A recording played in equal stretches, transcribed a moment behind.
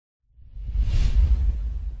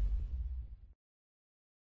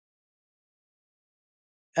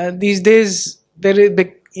these days there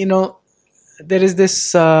is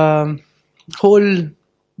this whole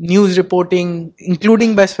news reporting,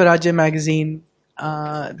 including by Swarajya magazine,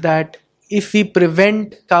 that if we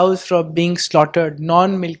prevent cows from being slaughtered,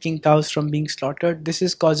 non-milking cows from being slaughtered, this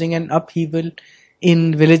is causing an upheaval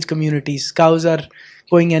in village communities. Cows are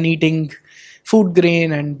going and eating food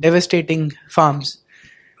grain and devastating farms.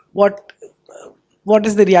 What what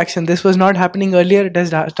is the reaction? This was not happening earlier. It has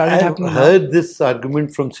started I've happening now. heard this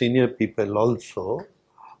argument from senior people also,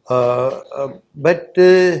 but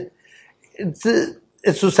it's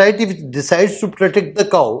a society which decides to protect the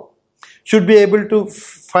cow should be able to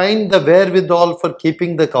find the wherewithal for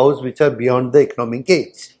keeping the cows which are beyond the economic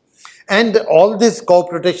age. And all these cow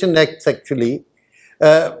protection acts actually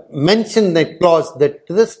mention a clause that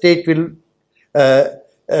the state will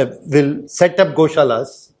set up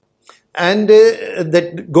goshalas, and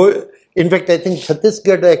in fact, I think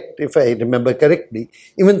Chhattisgarh Act, if I remember correctly,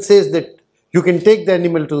 even says that you can take the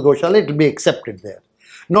animal to the goshala, it will be accepted there.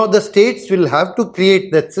 Now, the states will have to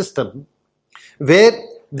create that system where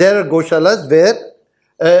there are goshalas where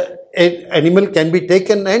an animal can be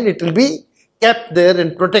taken and it will be kept there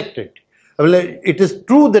and protected. Well, it is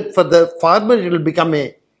true that for the farmer it will become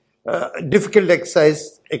a difficult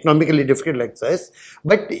exercise, economically difficult exercise.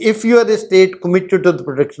 But if you are a state committed to the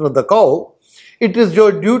protection of the cow, it is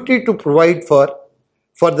your duty to provide for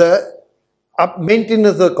the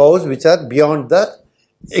maintenance of the cows which are beyond the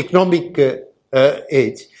economic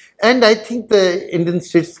age. And I think the Indian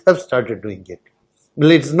states have started doing it.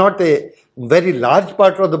 Well, it's not a very large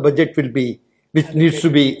part of the budget which needs to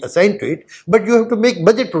be assigned to it, but you have to make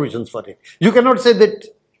budget provisions for it. You cannot say that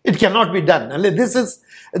it cannot be done. And this is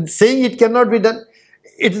saying it cannot be done.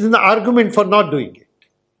 It is an argument for not doing it.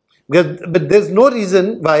 But there's no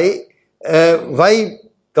reason why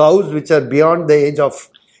cows which are beyond the age of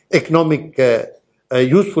economic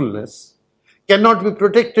usefulness cannot be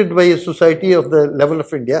protected by a society of the level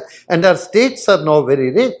of India. And our states are now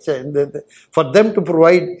very rich, and for them to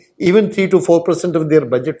provide even 3 to 4% of their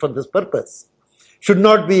budget for this purpose should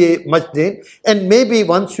not be much gain. And maybe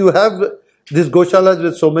once you have these goshalas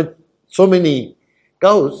with so many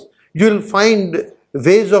cows, you will find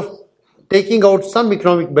ways of taking out some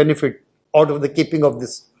economic benefit out of the keeping of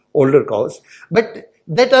these older cows. But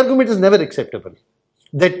that argument is never acceptable.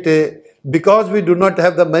 That because we do not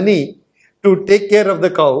have the money to take care of the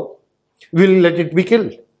cow, we will let it be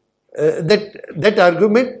killed. That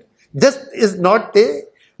argument just is not there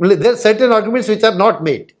are certain arguments which are not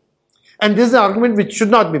made. And this is an argument which should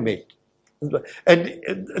not be made. And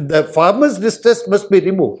the farmer's distress must be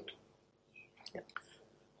removed.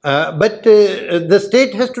 But the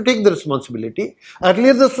state has to take the responsibility.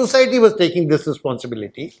 Earlier, the society was taking this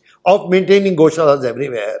responsibility of maintaining goshalas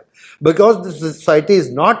everywhere. Because the society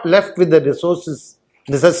is not left with the resources,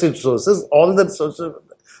 necessary resources, all the resources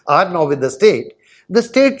are now with the state. The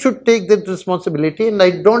state should take that responsibility, and I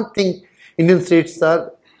don't think Indian states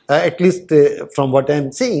are, at least from what I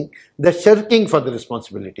am seeing, they're shirking for the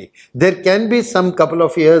responsibility. There can be some couple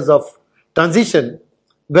of years of transition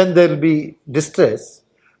when there will be distress,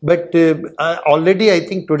 but already I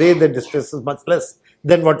think today the distress is much less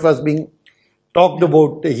than what was being talked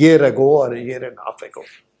about a year ago or a year and a half ago.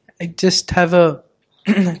 I just have a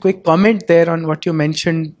quick comment there on what you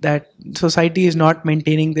mentioned, that society is not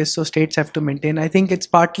maintaining this, so states have to maintain. I think it's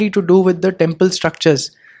partly to do with the temple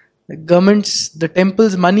structures. The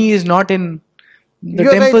temple's money is not in the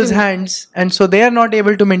temple's hands, and so they are not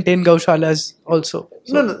able to maintain gaushalas also.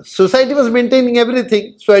 So, no, society was maintaining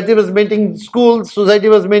everything. Society was maintaining schools, society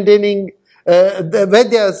was maintaining the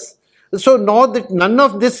Vedyas. So now that none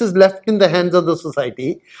of this is left in the hands of the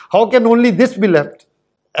society, how can only this be left?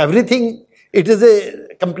 Everything, it is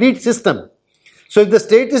a complete system. So if the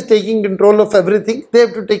state is taking control of everything, they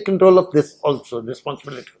have to take control of this also,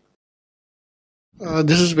 responsibility.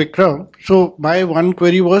 This is Vikram. So my one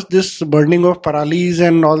query was this burning of paralis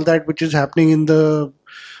and all that which is happening in the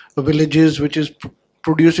villages, which is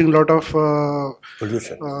producing a lot of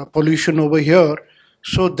pollution over here.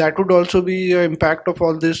 So that would also be an impact of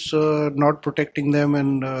all this not protecting them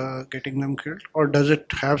and getting them killed, or does it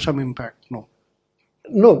have some impact? No.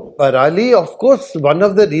 No, parali, of course, one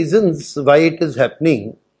of the reasons why it is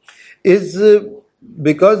happening is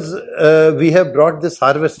because we have brought this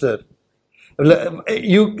harvester.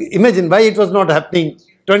 You imagine why it was not happening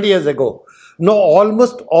 20 years ago. No,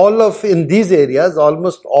 almost all of, in these areas,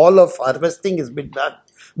 almost all of harvesting has been done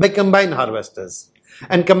by combine harvesters.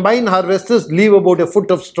 And combine harvesters leave about a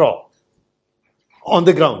foot of straw on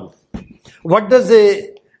the ground. What does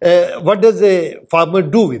a farmer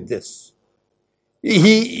do with this?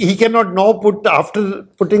 He cannot now after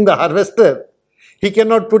putting the harvester, he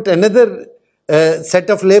cannot put another set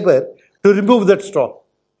of labor to remove that straw.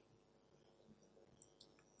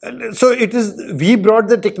 And so it is, we brought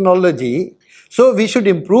the technology, so we should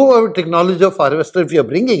improve our technology of harvester if we are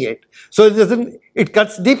bringing it, so it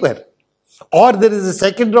cuts deeper. Or there is a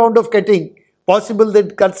second round of cutting possible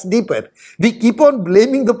that cuts deeper. We keep on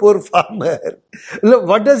blaming the poor farmer. Look,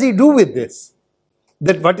 what does he do with this?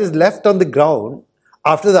 That what is left on the ground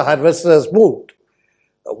after the harvester has moved,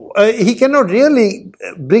 he cannot really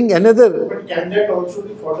bring another. But can that also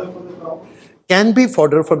be fodder for the cow? Can be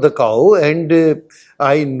fodder for the cow, and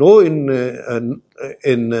I know in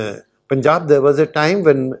Punjab there was a time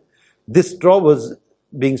when this straw was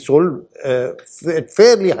being sold at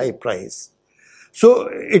fairly high price. So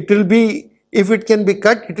it will be, if it can be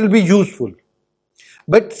cut, it will be useful.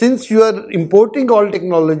 But since you are importing all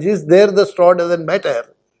technologies, there the straw doesn't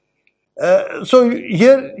matter. So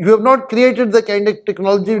here you have not created the kind of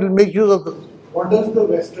technology that will make use of them. What does the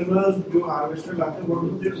Westerners do, harvester latte, what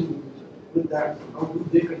do they do with that? How do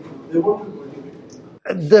they control? They won't do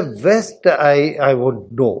it. The West, I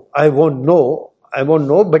won't know. I won't know,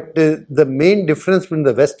 but the main difference between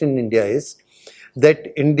the West and India is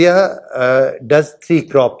that India does 3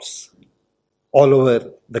 crops all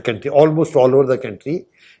over the country, almost all over the country.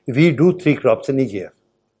 We do 3 crops in a year.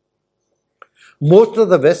 Most of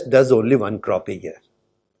the West does only 1 crop a year.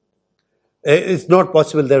 It's not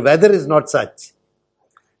possible. Their weather is not such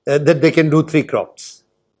that they can do 3 crops.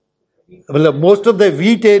 Well, most of the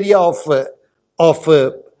wheat area of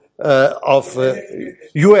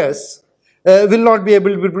US will not be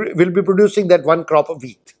able to will be producing that 1 crop of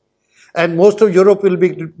wheat, and most of Europe will be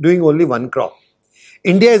doing only 1 crop.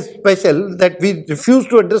 India is special that we refuse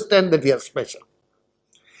to understand that we are special.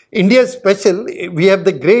 India is special. We have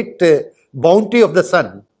the great bounty of the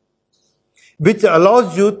sun, which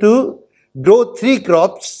allows you to grow 3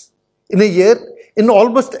 crops in a year in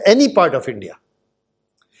almost any part of India.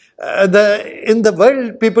 In the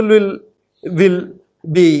world, people will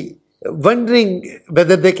be wondering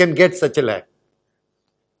whether they can get such a land.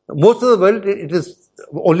 Most of the world, it is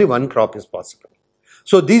only 1 crop is possible.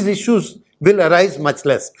 So these issues will arise much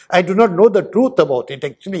less. I do not know the truth about it,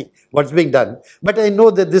 actually, what's being done, but I know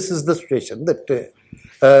that this is the situation that.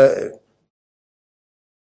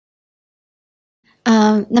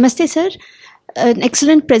 Namaste, sir. An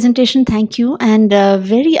excellent presentation, thank you, and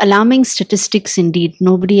very alarming statistics indeed.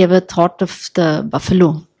 Nobody ever thought of the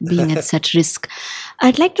buffalo being at such risk.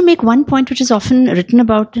 I'd like to make one point which is often written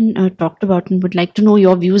about and talked about, and would like to know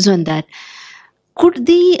your views on that. Could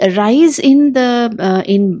the rise in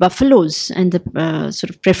buffaloes and the sort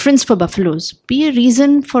of preference for buffaloes be a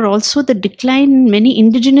reason for also the decline in many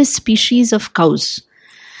indigenous species of cows,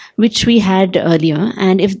 which we had earlier?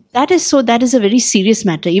 And if that is so, that is a very serious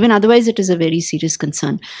matter. Even otherwise, it is a very serious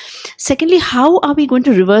concern. Secondly, how are we going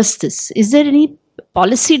to reverse this? Is there any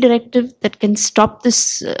policy directive that can stop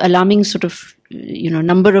this alarming sort of,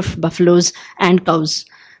 number of buffaloes and cows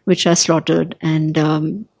which are slaughtered, and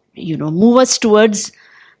move us towards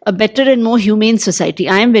a better and more humane society?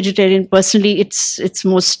 I am vegetarian personally. It's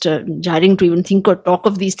most jarring to even think or talk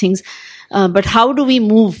of these things. But how do we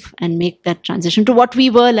move and make that transition to what we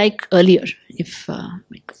were like earlier?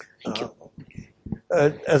 Thank you.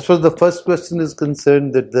 As far as the first question is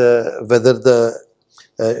concerned, that whether the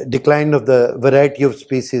decline of the variety of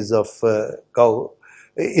species of cow,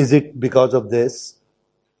 is it because of this?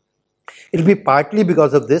 It will be partly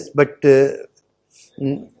because of this, but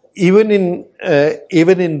even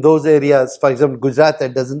in those areas, for example, Gujarat,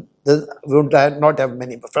 that won't not have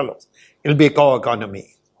many buffaloes. It will be a cow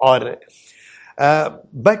economy.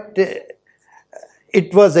 But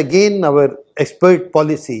it was again our expert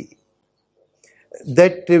policy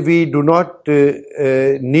that we do not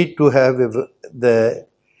need to have the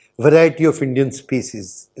variety of Indian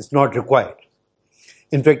species. It's not required.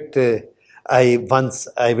 In fact, I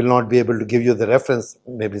will not be able to give you the reference,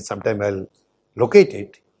 maybe sometime I'll locate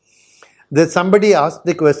it. That somebody asked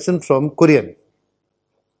the question from Kurian,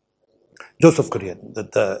 Joseph Kurian,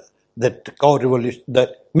 that cow revolution,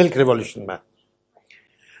 the milk revolution man.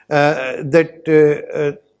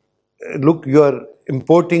 Look, you are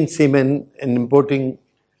importing semen and importing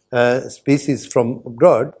species from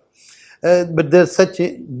abroad, but there's such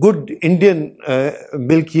a good Indian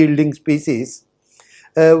milk yielding species.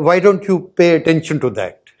 Why don't you pay attention to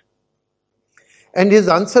that? And his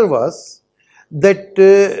answer was that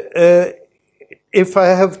if I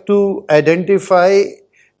have to identify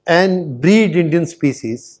and breed Indian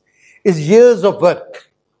species, is years of work,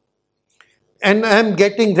 and I am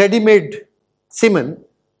getting ready-made semen,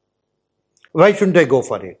 why shouldn't I go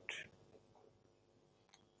for it?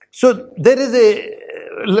 So there is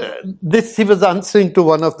this he was answering to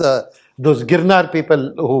one of those Girnar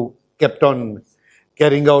people who kept on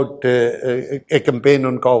carrying out a campaign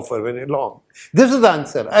on cow for very long. This is the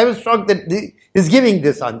answer. I was shocked that he's giving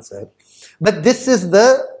this answer. But this is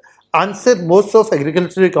the answer most of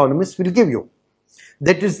agricultural economists will give you.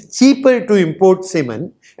 That is cheaper to import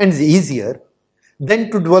semen and is easier than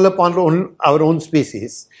to develop our own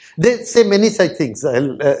species. They say many such things.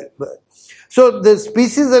 So the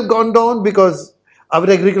species have gone down because our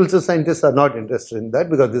agricultural scientists are not interested in that,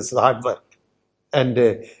 because this is hard work. And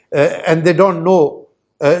they don't know,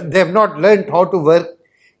 they have not learned how to work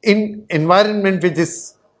in environment which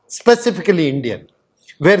is specifically Indian,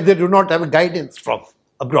 where they do not have a guidance from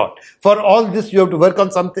abroad. For all this, you have to work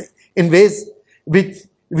on something in ways which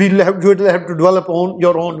you will have to develop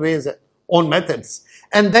your own ways, own methods,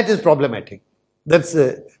 and that is problematic. That's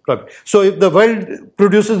a problem. So if the world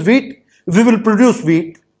produces wheat, we will produce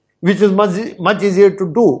wheat, which is much easier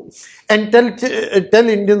to do, and tell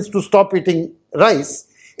Indians to stop eating rice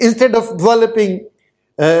instead of developing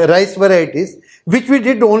rice varieties, which we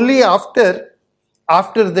did only after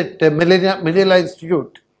that Millenia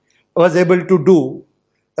Institute was able to do.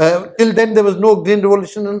 Till then, there was no green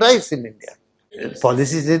revolution in rice in India.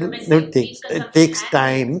 Policies takes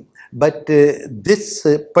time, but this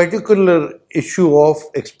particular issue of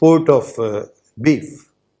export of beef,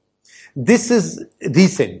 this is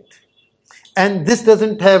recent, and this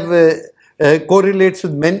doesn't have correlates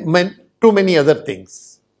with too many other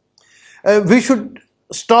things. We should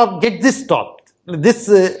get this stopped.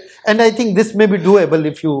 And I think this may be doable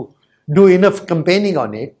if you do enough campaigning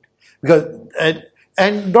on it, because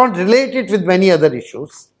and don't relate it with many other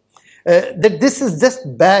issues. That this is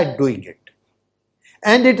just bad doing it,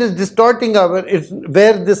 and it is distorting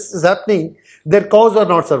where this is happening. Their cows are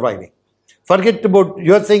not surviving. Forget about,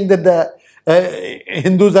 you are saying that the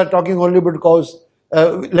Hindus are talking only about cows.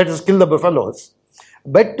 Let us kill the buffaloes,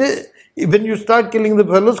 but when you start killing the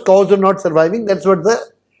buffaloes, cows are not surviving. That's what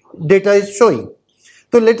the data is showing.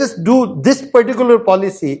 So let us do this particular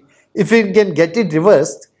policy if we can get it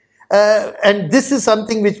reversed. And this is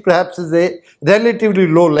something which perhaps is a relatively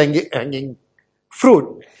low hanging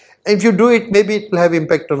fruit. If you do it, maybe it will have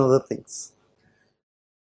impact on other things.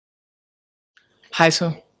 Hi,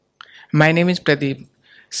 sir. My name is Pradeep.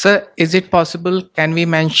 Sir, is it possible, can we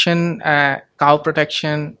mention cow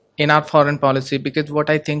protection in our foreign policy? Because what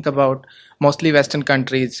I think about mostly Western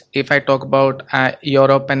countries, if I talk about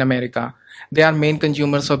Europe and America, they are main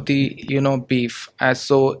consumers of the, beef.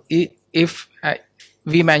 So if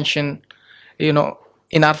we mention, in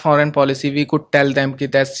our foreign policy, we could tell them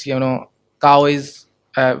that that's, cow is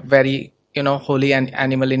a very, holy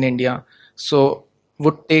animal in India. So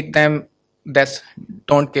would take them, that's,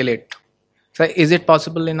 don't kill it. So is it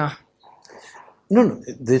possible in a... No,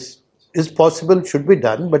 this is possible, should be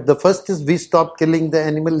done, but the first is we stop killing the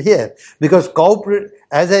animal here, because cow,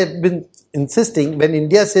 as I have been insisting, when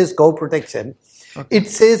India says cow protection, it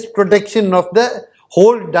says protection of the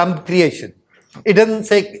whole dump creation. It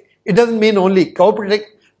doesn't mean only cow.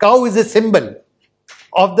 Cow is a symbol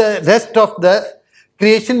of the rest of the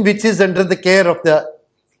creation which is under the care of the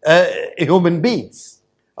human beings,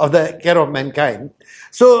 of the care of mankind.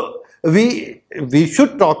 So we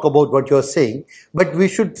should talk about what you are saying, but we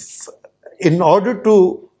should, in order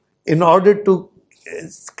to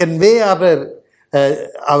convey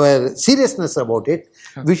our seriousness about it,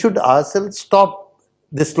 we should ourselves stop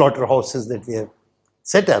the slaughterhouses that we have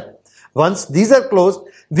set up. Once these are closed,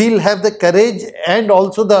 we'll have the courage and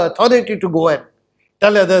also the authority to go and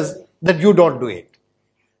tell others that you don't do it.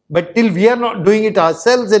 But till we are not doing it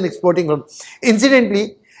ourselves and exporting from...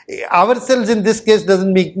 Incidentally, ourselves in this case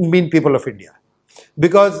doesn't mean people of India.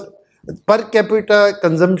 Because per capita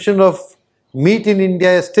consumption of meat in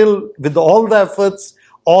India is still, with all the efforts,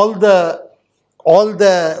 all the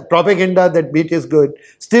propaganda that meat is good,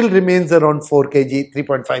 still remains around 4 kg,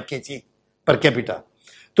 3.5 kg per capita.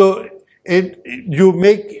 So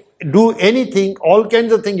you do anything, all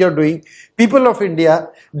kinds of things you're doing. People of India,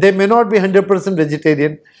 they may not be 100%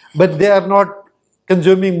 vegetarian, but they are not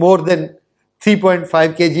consuming more than 3.5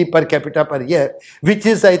 kg per capita per year, which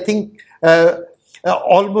is, I think,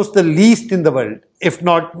 almost the least in the world. If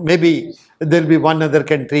not, maybe there will be one other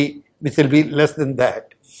country which will be less than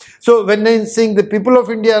that. So when I'm saying the people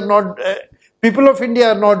of India are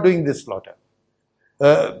not doing this slaughter.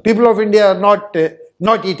 People of India are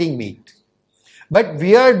not eating meat. But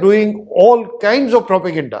we are doing all kinds of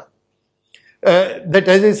propaganda. That,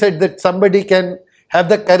 as I said, that somebody can have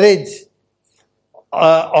the courage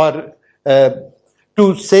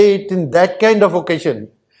to say it in that kind of occasion,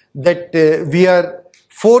 that we are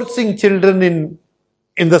forcing children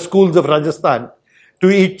in the schools of Rajasthan to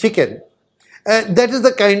eat chicken. That is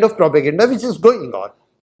the kind of propaganda which is going on.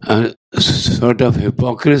 Sort of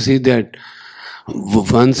hypocrisy that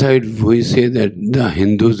one side we say that the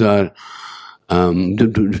Hindus are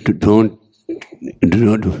don't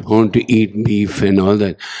want to eat beef and all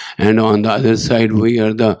that, and on the other side we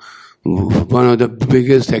are the one of the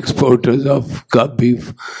biggest exporters of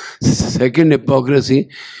beef. Second hypocrisy,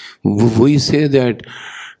 we say that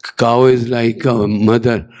cow is like a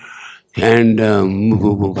mother, and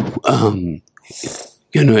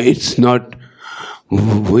it's not.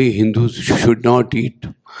 We Hindus should not eat.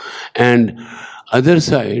 And other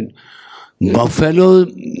side, buffalo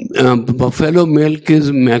milk is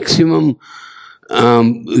maximum.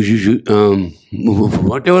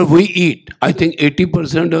 Whatever we eat, I think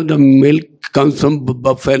 80% of the milk comes from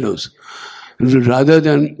buffaloes rather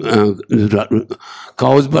than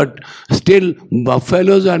cows. But still,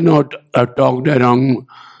 buffaloes are not talked around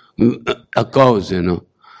cows,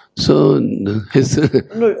 So No,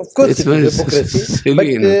 of course it's it very is hypocrisy.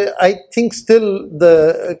 silly, But I think still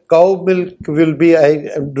the cow milk will be, I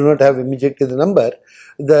do not have immediately the number,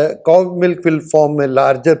 the cow milk will form a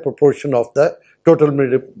larger proportion of the total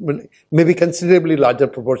milk, maybe considerably larger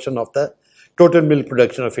proportion of the total milk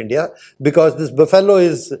production of India, because this buffalo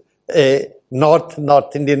is a North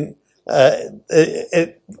Indian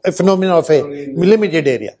a phenomenon of a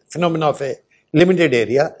limited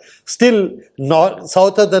area. Still,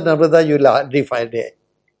 south of the Narmada, you will hardly find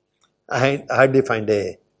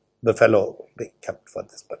a buffalo being kept for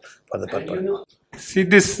the purpose. See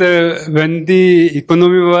this, when the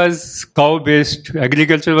economy was cow-based,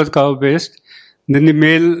 agriculture was cow-based, then the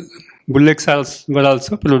male bullocks were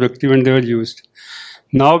also productive and they were used.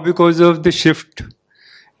 Now because of the shift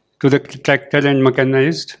to the tractor and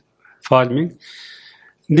mechanized farming,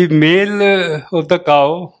 the male of the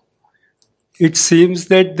cow, it seems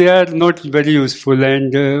that they are not very useful,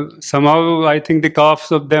 and somehow I think the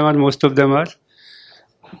calves of them, or most of them, are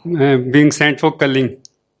being sent for culling,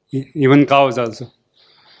 even cows also.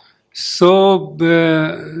 So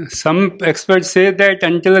some experts say that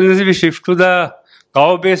until unless we shift to the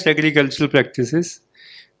cow-based agricultural practices,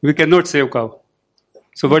 we cannot save cow.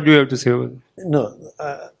 So what do you have to say about it? No,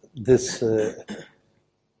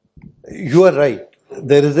 you are right.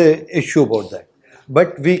 There is an issue about that.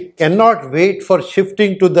 But we cannot wait for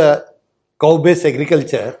shifting to the cow-based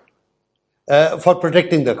agriculture for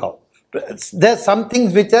protecting the cow. There are some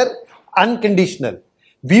things which are unconditional.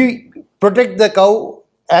 We protect the cow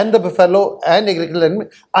and the buffalo and agricultural animal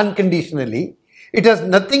unconditionally. It has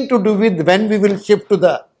nothing to do with when we will shift to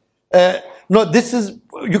the...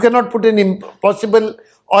 you cannot put an impossible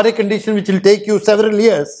or a condition which will take you several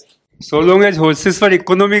years. So long as horses were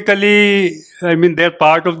economically, they're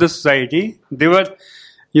part of the society, they were,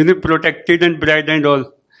 protected and bred and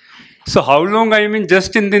all. So how long,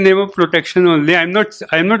 just in the name of protection only, I'm not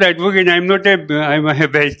advocating, I'm a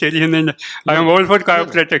vegetarian and I'm all for cow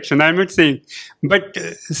protection, I'm not saying. But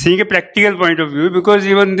seeing a practical point of view, because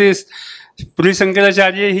even this Puri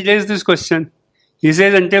Shankaracharya, he raised this question. He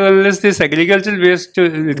says until unless this agricultural-based,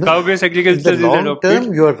 cow-based agriculture is adopted. In the long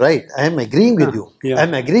term, you are right. I am agreeing with you. Yeah. I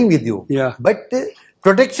am agreeing with you. Yeah. But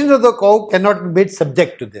protection of the cow cannot be made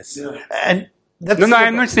subject to this. Yeah. And that's I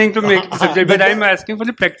am not saying to make the subject, but I am asking for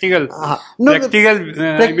the practical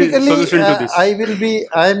practically, solution to this.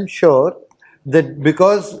 I am sure that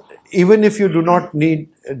because even if you do not need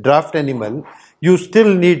a draft animal, you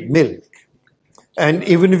still need milk. And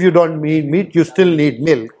even if you don't need meat, you still need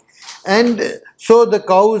milk. And so the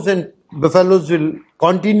cows and buffaloes will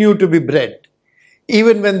continue to be bred,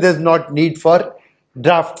 even when there's not need for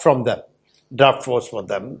draft force for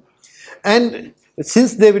them. And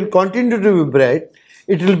since they will continue to be bred,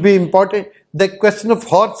 it will be important. The question of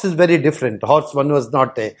horse is very different. Horse one was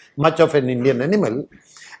not much of an Indian animal.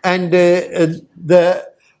 And the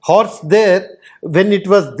horse there, when it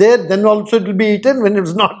was there, then also it will be eaten. When it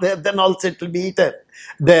was not there, then also it will be eaten.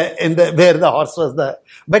 Where the horse was there.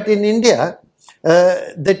 But in India,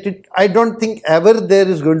 I don't think ever there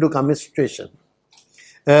is going to come a situation,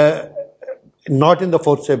 not in the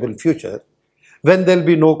foreseeable future, when there will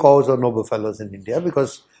be no cows or no buffaloes in India,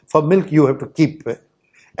 because for milk you have to keep.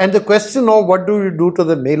 And the question of what do you do to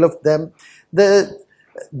the male of them, the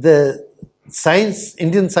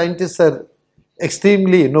Indian scientists are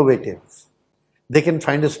extremely innovative. They can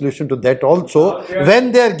find a solution to that also.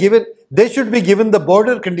 When they are given, they should be given the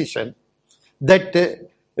border condition that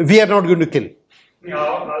we are not going to kill.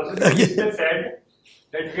 Also the minister said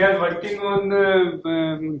that we are working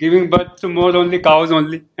on giving birth to more only cows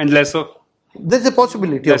only and less of. There's a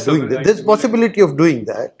possibility of doing that. There's a possibility of doing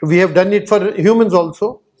that. We have done it for humans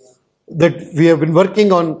also. That we have been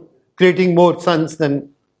working on creating more sons than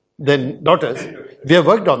daughters. We have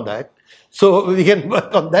worked on that. So we can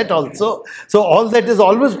work on that also. So all that is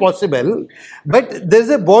always possible. But there is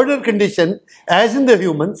a border condition, as in the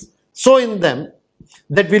humans, so in them,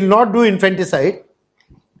 that will not do infanticide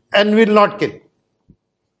and will not kill.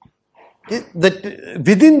 That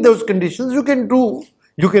within those conditions you can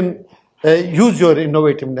use your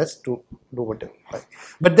innovativeness to do whatever.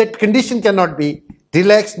 But that condition cannot be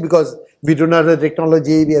relaxed because we do not have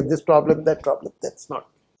technology, we have this problem, that problem. That's not.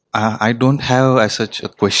 I don't have as such a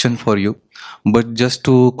question for you, but just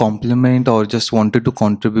to complement or just wanted to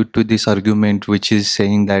contribute to this argument, which is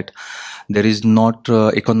saying that there is not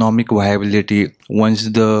economic viability once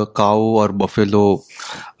the cow or buffalo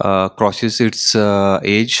crosses its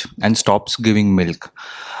age and stops giving milk.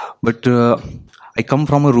 But I come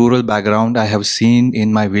from a rural background. I have seen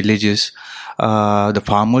in my villages the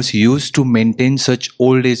farmers used to maintain such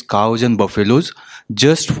old age cows and buffaloes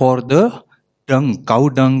just for the dung, cow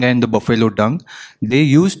dung and the buffalo dung. They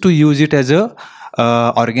used to use it as a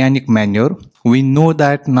organic manure. We know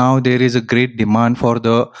that now there is a great demand for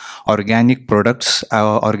the organic products,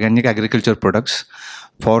 organic agriculture products.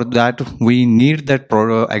 For that, we need that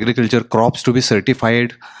agriculture crops to be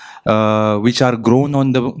certified, which are grown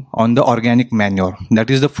on the organic manure.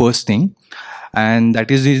 That is the first thing, and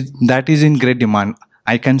that is in great demand.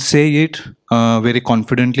 I can say it very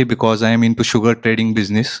confidently because I am into sugar trading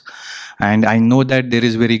business, and I know that there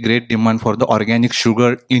is very great demand for the organic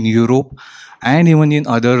sugar in Europe and even in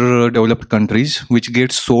other developed countries, which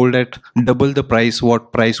gets sold at double the price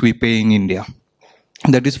what price we pay in India.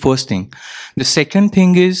 That is first thing. The second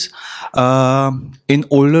thing is in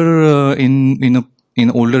older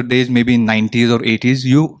days, maybe in 90s or 80s,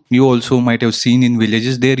 you also might have seen in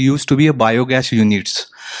villages there used to be a biogas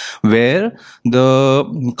units where the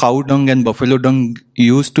cow dung and buffalo dung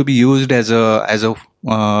used to be used as a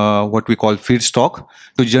what we call feedstock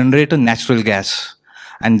to generate a natural gas.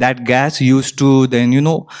 And that gas used to then,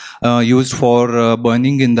 used for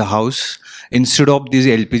burning in the house. Instead of these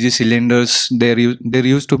LPG cylinders, there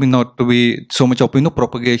used to be not to be so much of,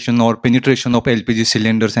 propagation or penetration of LPG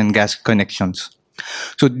cylinders and gas connections.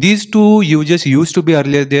 So these two uses used to be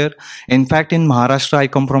earlier there. In fact, in Maharashtra, I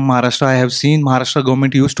come from Maharashtra, I have seen Maharashtra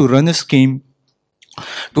government used to run a scheme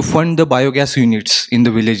to fund the biogas units in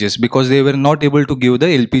the villages because they were not able to give the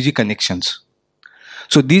LPG connections.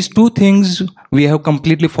 So these two things we have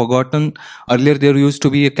completely forgotten. Earlier there used to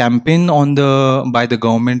be a campaign by the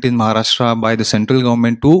government in Maharashtra, by the central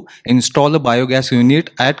government to install a biogas unit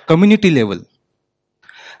at community level.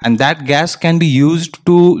 And that gas can be used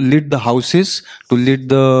to lit the houses, to lit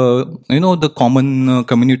the common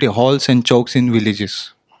community halls and chowks in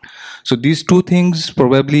villages. So these two things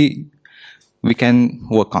probably we can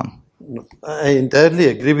work on. I entirely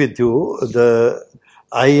agree with you.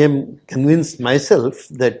 I am convinced myself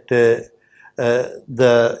that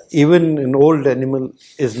even an old animal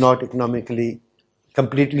is not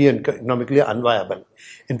completely and economically unviable.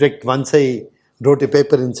 In fact, once I wrote a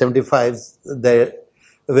paper in 75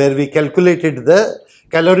 where we calculated the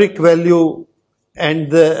caloric value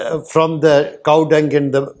and from the cow dung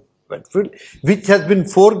and the wet food, which has been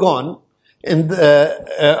foregone in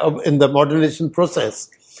the modulation process.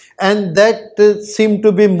 And that seemed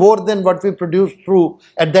to be more than what we produced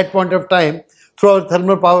at that point of time, through our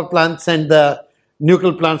thermal power plants and the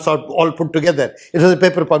nuclear plants all put together. It was a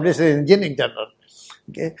paper published in Engineering Journal.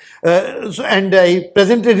 Okay? And I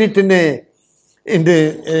presented it in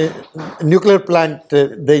the nuclear plant,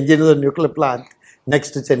 the engineers of the nuclear plant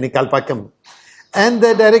next to Chennai, Kalpakkam. And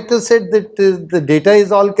the director said that the data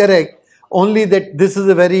is all correct, only that this is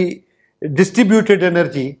a very distributed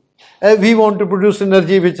energy. We want to produce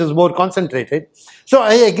energy which is more concentrated. So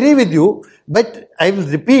I agree with you, but I will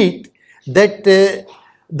repeat that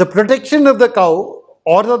the protection of the cow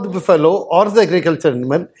or of the buffalo or the agricultural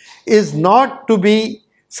animal is not to be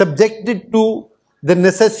subjected to the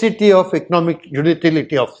necessity of economic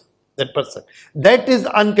utility of that person. That is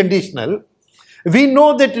unconditional. We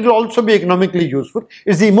know that it will also be economically useful.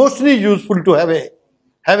 It's emotionally useful to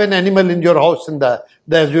have an animal in your house,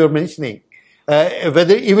 as you were mentioning.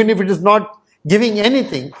 Whether even if it is not giving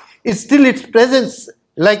anything, it's still its presence,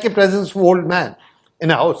 like a presence of old man in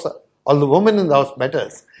a house, or the woman in the house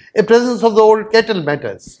matters. A presence of the old cattle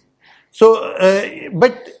matters. So,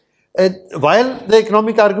 while the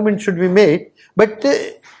economic argument should be made, but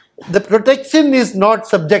the protection is not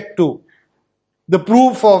subject to the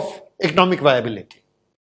proof of economic viability.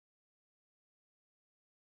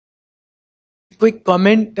 Quick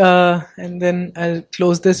comment and then I'll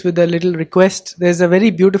close this with a little request. There's a very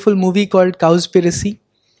beautiful movie called Cowspiracy.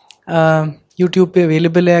 YouTube पे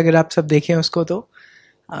available है अगर आप सब देखें उसको तो.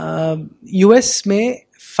 US में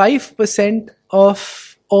 5% of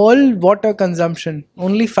all water consumption,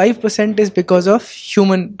 only 5% is because of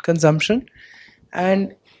human consumption,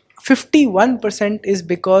 and 51% is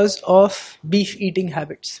because of beef eating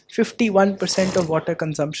habits. 51% of water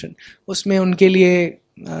consumption. उसमें उनके लिए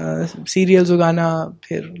cereals उगाना,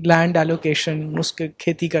 फिर land allocation, उसके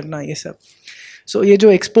खेती करना, ये सब. So ये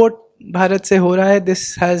जो export भारत से हो रहा है,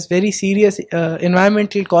 this has very serious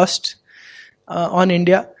environmental cost on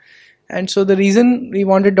India. And so the reason we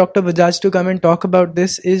wanted Dr. Bajaj to come and talk about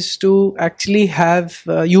this is to actually have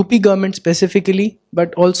UP government specifically,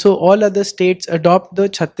 but also all other states adopt the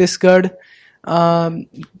Chhattisgarh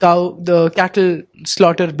the cattle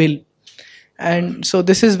slaughter bill. And so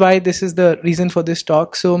this is why this is the reason for this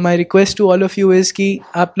talk. So my request to all of you is कि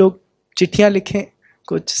आप लोग चिट्ठियाँ लिखें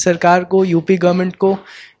कुछ सरकार को, UP government को.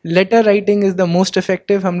 Letter writing is the most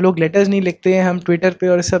effective. हम लोग लेटर्स नहीं लिखते हैं, हम ट्विटर पे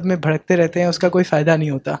और सब में भड़कते रहते हैं, उसका कोई फ़ायदा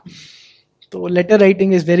नहीं होता. तो letter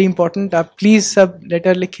writing is very important. आप प्लीज़ सब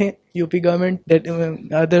लेटर लिखें UP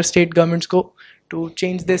government, other state governments को, to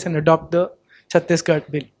change this and adopt the Chhattisgarh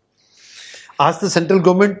bill. Ask the central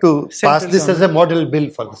government to pass this as a model bill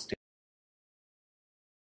for the state.